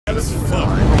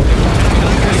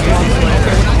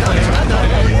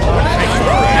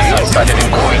Sighted in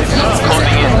Queens.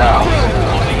 Closing in now.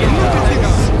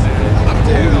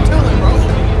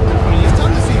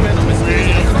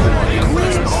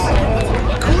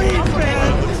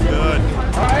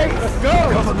 Alright, let's go!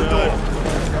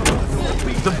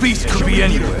 The beast could be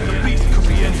anywhere.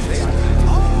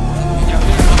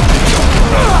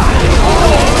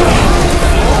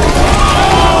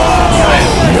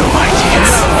 No idea.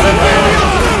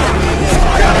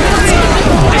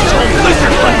 It's all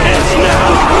lizard heads now.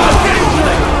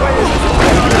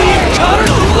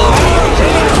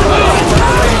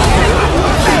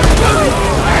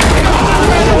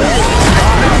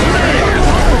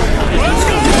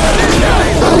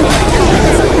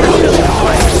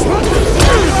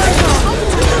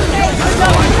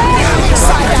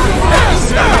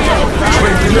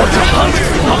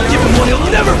 I'll give him one he'll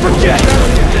never forget.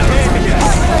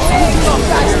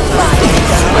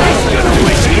 Gonna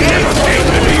wish he never came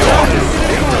to New York.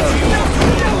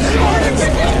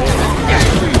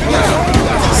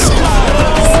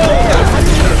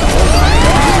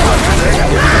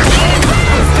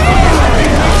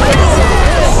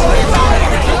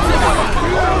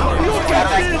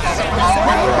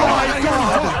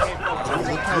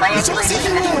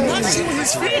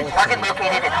 Target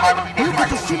located at Harlem Fish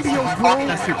Market.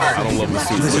 I don't love the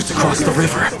lizards across the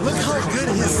river.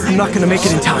 I'm not gonna make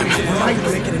it in time.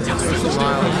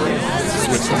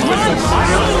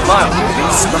 Miles,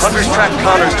 the hunters tracked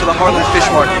Connors to the Harlem Fish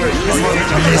Market.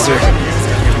 Lizard.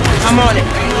 I'm on it.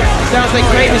 Sounds like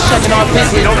Creighton's checking our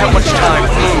business. We don't have much time.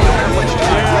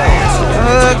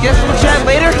 Guess we'll chat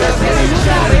later?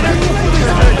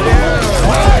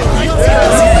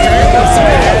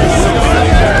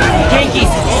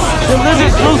 Yankees, the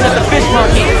lizard's loose at the fish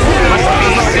market. Must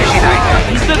be fishing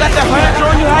night. You still got that hunter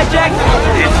drone you hijacked?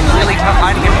 It's really tough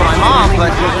hiding it from my mom,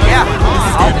 but yeah,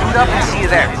 I'll boot up and see you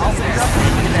there.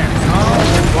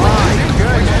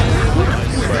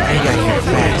 I got here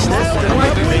fast.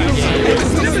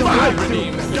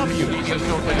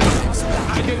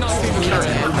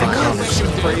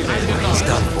 He's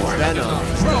done for.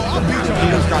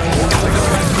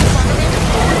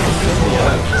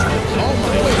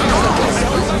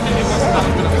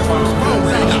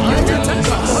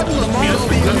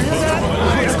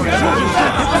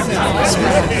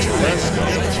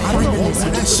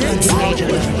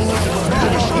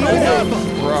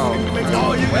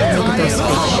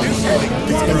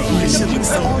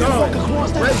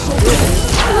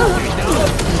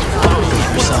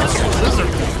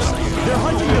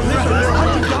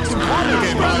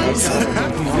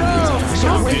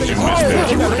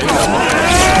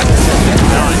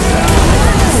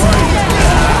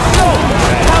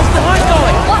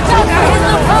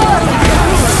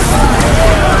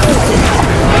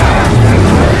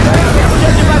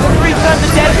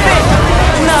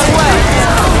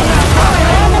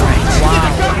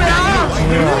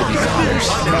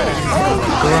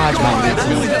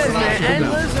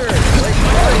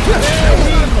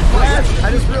 I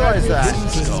just realized that.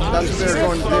 That's what they're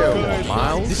going to do.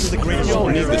 Miles? This is the greatest. You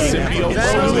don't need the symbiote.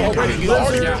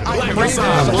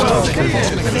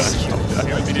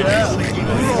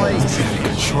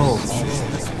 Control.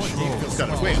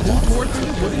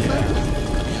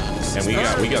 And we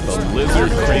got the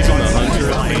lizard, Craven the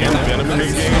Hunter, and Venom in the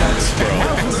game.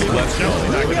 Let's go.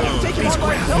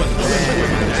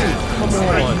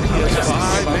 Come on.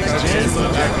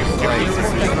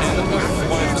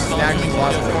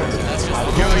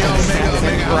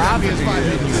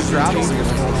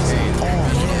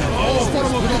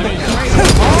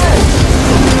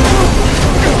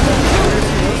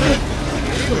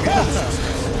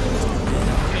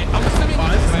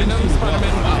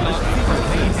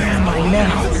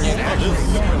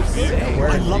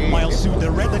 I love Miles' suit.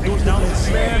 The red that goes down his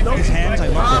hands. I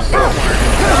love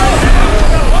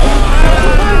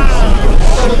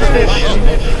Suspicion.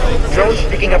 Drone's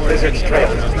picking up Lizard's trail.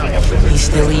 He's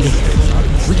still eating.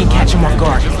 We can catch him off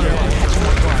guard.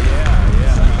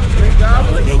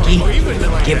 Yankee,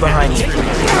 get behind him.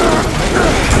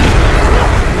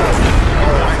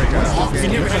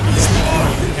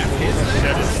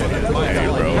 Hey,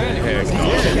 bro. Heck no.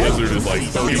 The lizard is like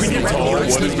 30 feet tall. What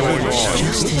is going on?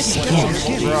 Just his skin.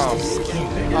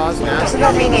 Doesn't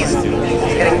that mean he's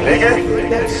getting bigger?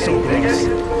 So bigger.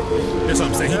 That's what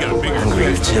I'm saying. He got bigger.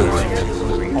 Hungry too.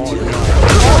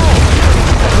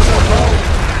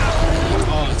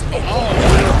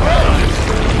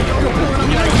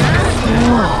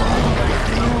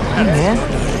 Hey, man.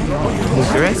 Any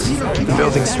threats? The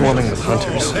building's swarming with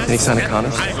hunters. Any sign of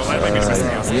Connors?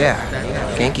 Yeah.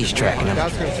 think he's tracking him.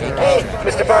 Hey,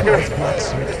 Mr. Parker.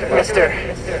 Mr.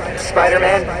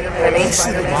 Spider-Man, I mean.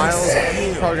 Miles,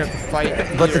 probably gonna have to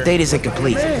fight. But the date isn't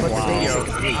complete. Okay,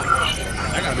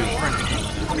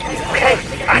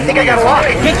 I think I got a lock.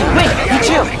 Wait, you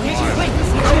chill.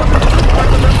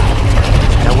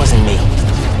 That wasn't me.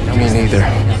 Me neither.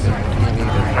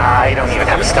 I don't even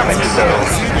have a stomach, so...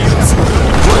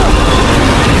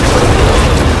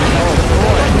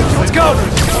 Let's go!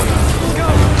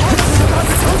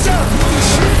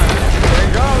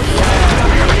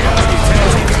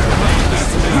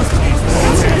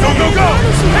 Go!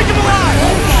 Take him alive!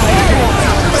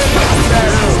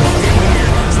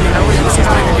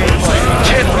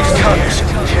 Can't lose touch.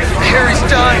 Harry's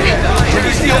dying, and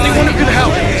he's the only one who can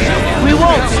help. We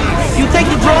won't. You take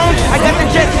the drone, I got the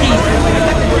jet skis.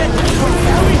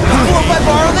 Cool if I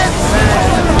borrow this?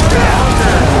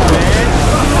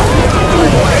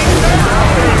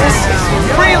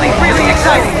 Really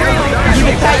exciting. Keep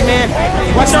it tight, man.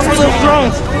 Watch out for little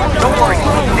drones. Don't worry.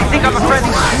 They think I'm a friend.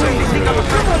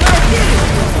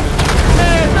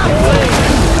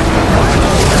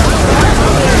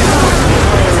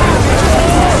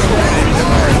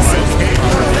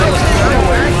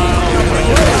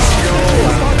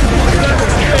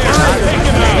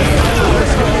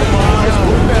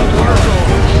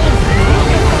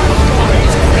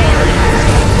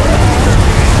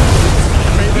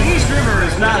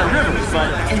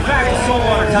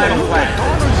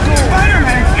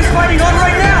 Spider-Man is fighting on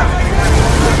right now!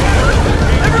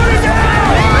 Everybody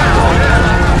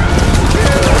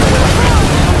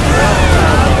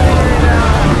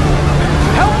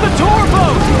Help the tour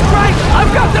boat! Right!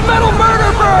 I've got the metal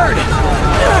murder bird!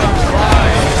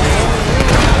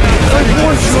 I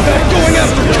warned you about going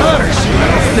after Connors!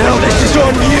 Now this is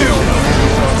on you!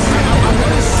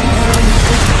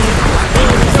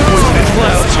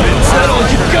 Clouds, is that all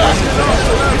you got?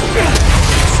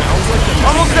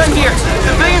 Almost done here.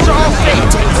 Civilians are all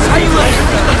safe. How you look?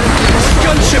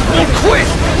 Gunship won't quit!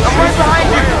 I'm right behind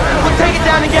you. We'll take it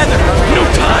down together. No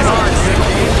time!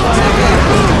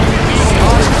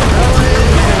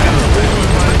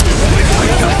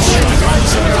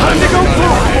 Time to go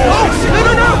boom! Oh,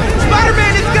 no!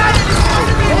 Spider-Man has got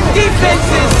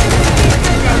defenses!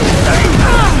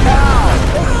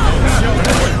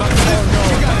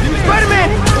 Spider-Man,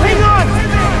 hang on!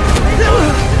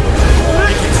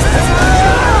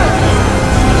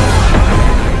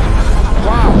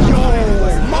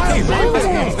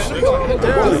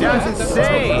 Dude, that's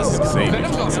insane.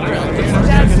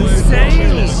 That's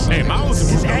insane. Hey, Miles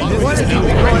is What is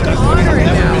going on right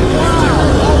now?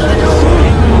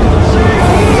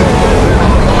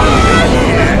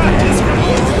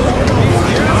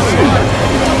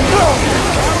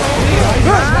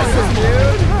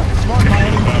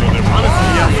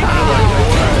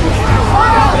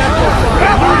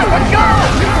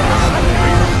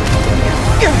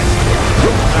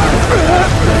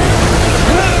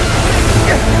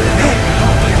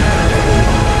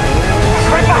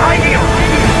 Right behind you!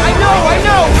 I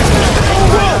know!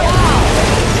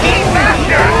 Speed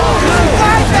faster!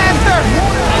 Fly faster!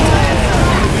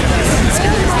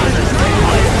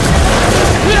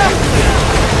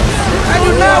 I do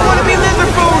not want to be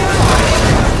lizard food!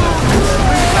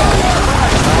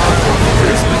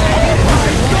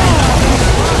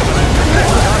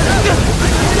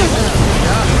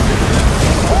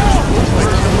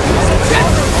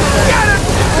 Get it!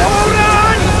 Hold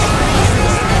on!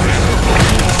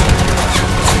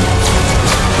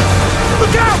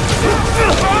 Look out!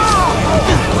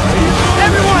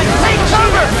 Everyone, take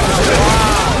cover!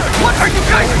 What are you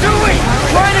guys doing?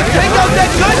 Trying to take out that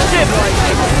gunship!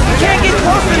 We can't get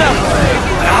close enough!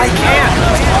 I can't.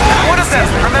 One of them,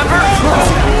 remember?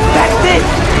 That's it!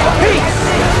 Pete!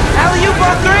 Alley-oop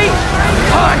on three!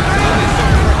 On!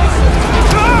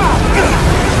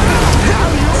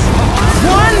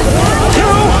 1, 2,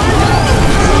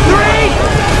 3!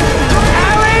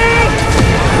 Alley!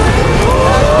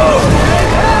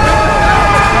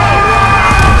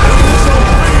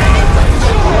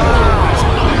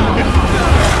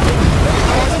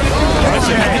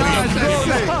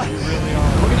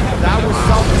 That was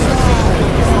something.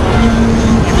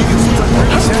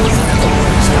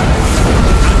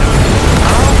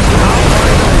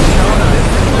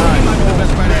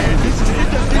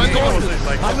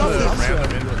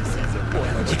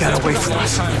 You gotta wait for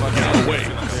us.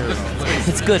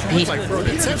 It's good, Pete. I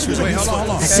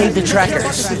saved the tracker.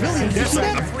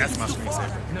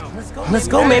 Let's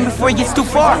go, man, before he gets too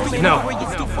far. No.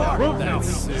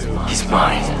 He's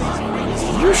mine.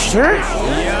 You sure?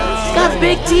 He's got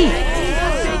big teeth.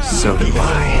 So do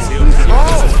I.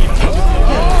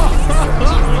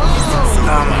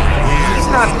 He's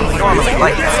not normally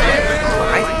like that,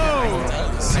 right?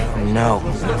 No.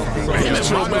 He's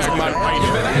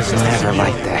never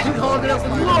like that.